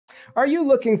Are you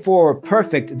looking for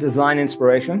perfect design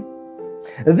inspiration?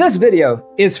 This video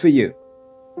is for you.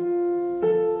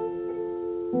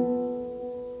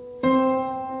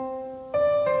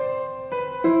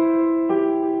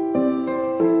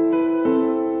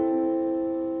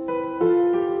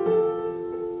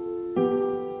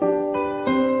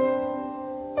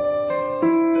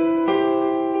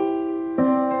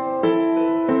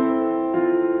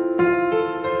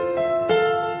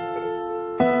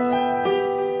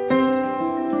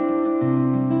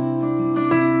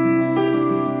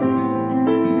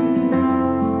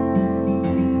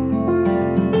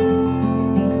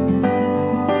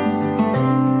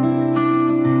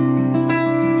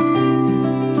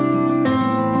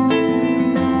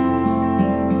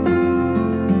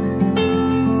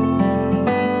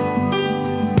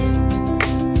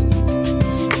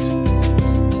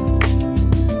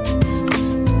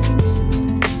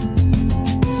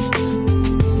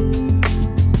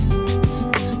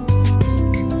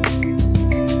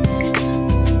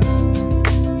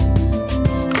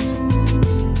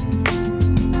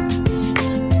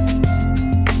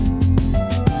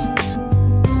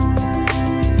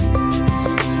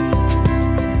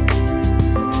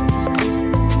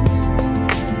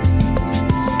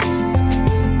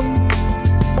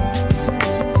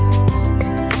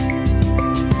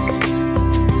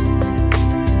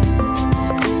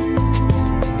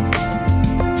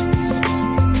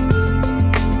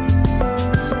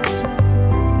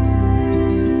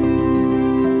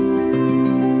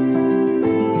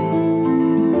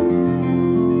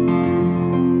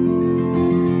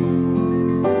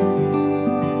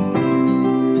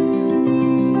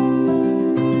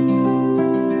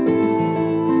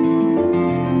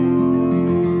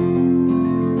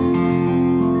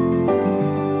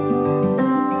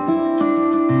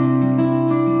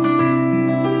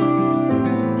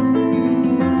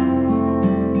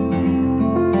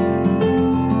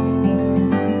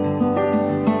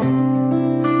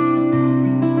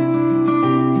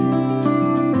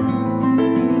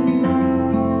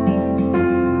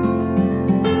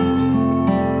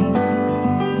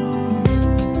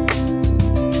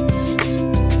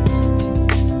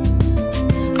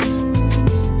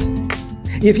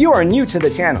 If you are new to the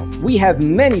channel, we have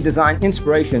many design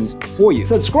inspirations for you.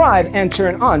 Subscribe and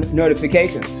turn on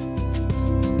notifications.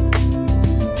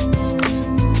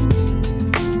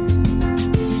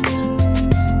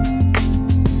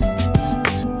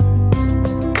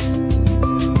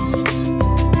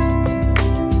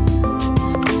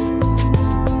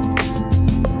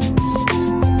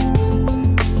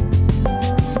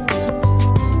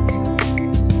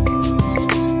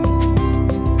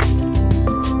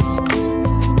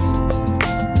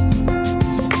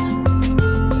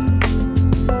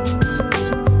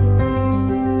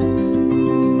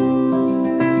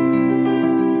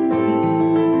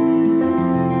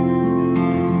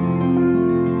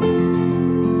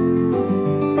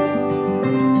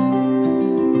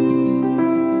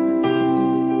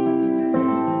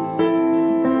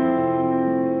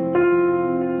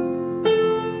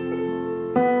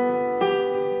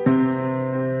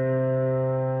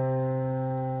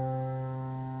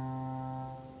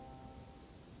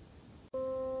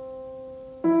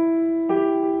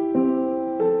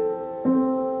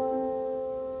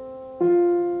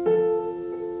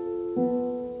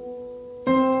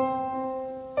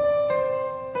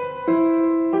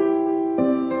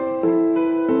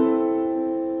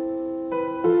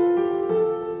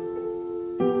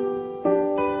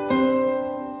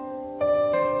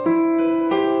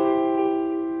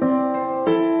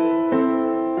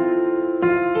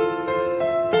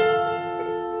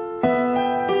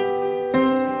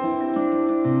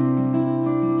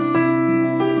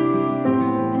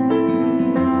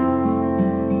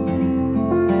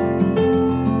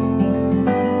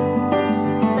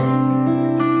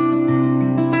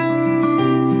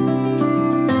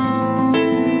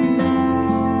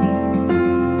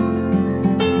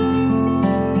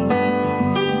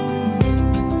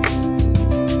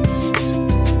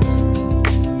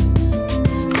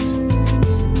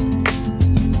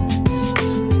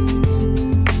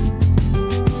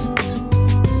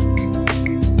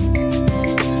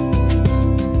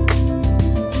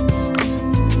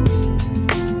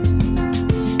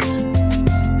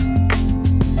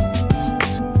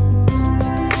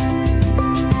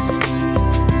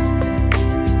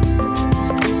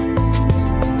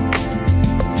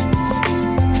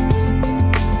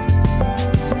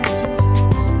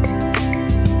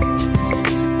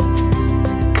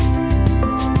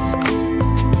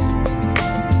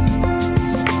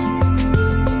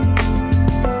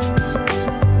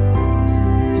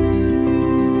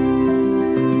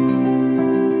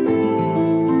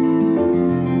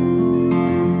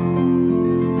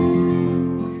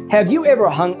 Have you ever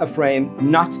hung a frame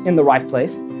not in the right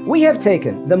place? We have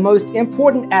taken the most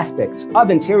important aspects of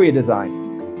interior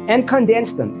design and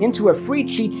condensed them into a free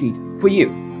cheat sheet for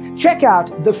you. Check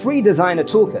out the free designer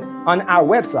toolkit on our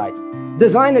website,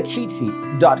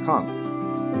 designercheatsheet.com.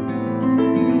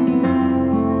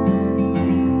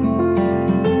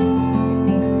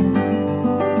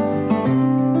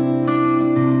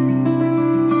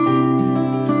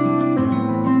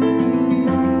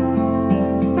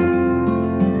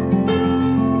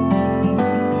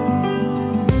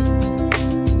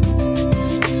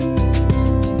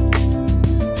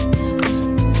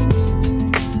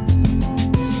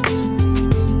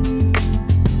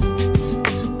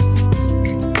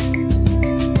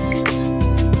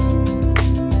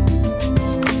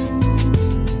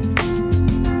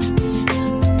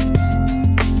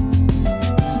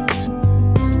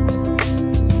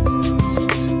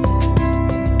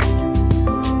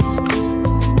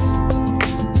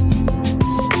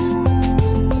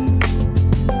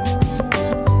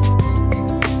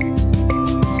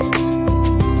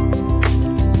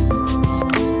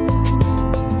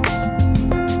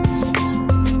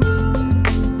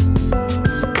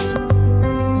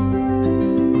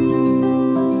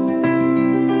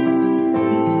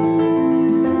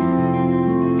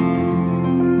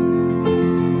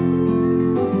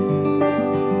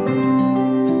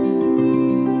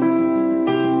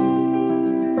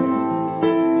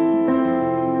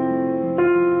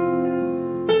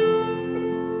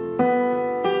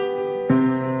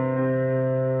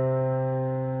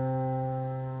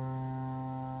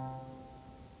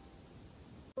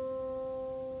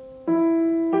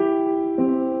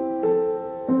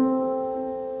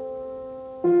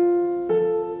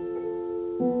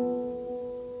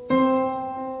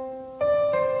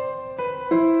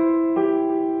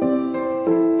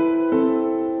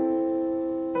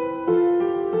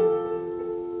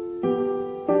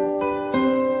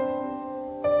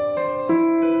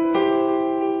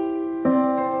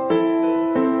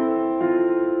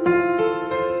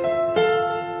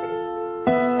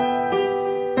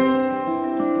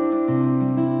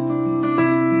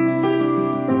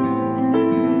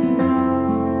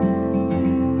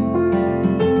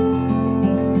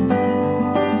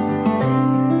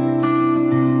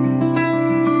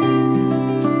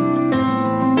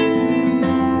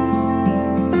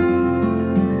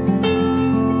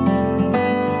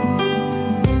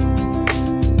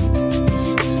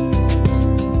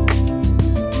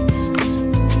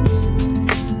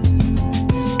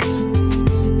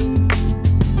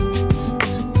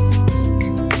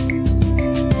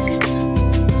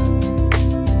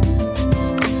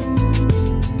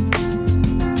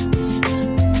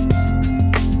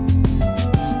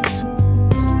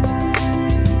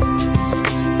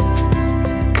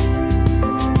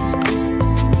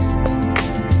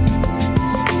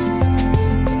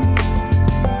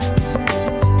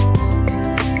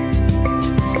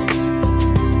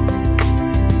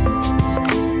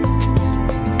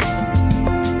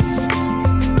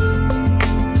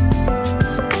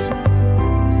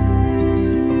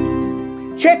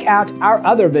 Check out our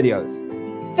other videos.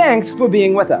 Thanks for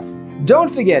being with us. Don't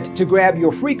forget to grab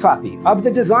your free copy of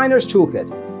the Designer's Toolkit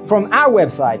from our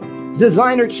website,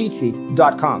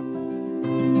 designercheatsheet.com.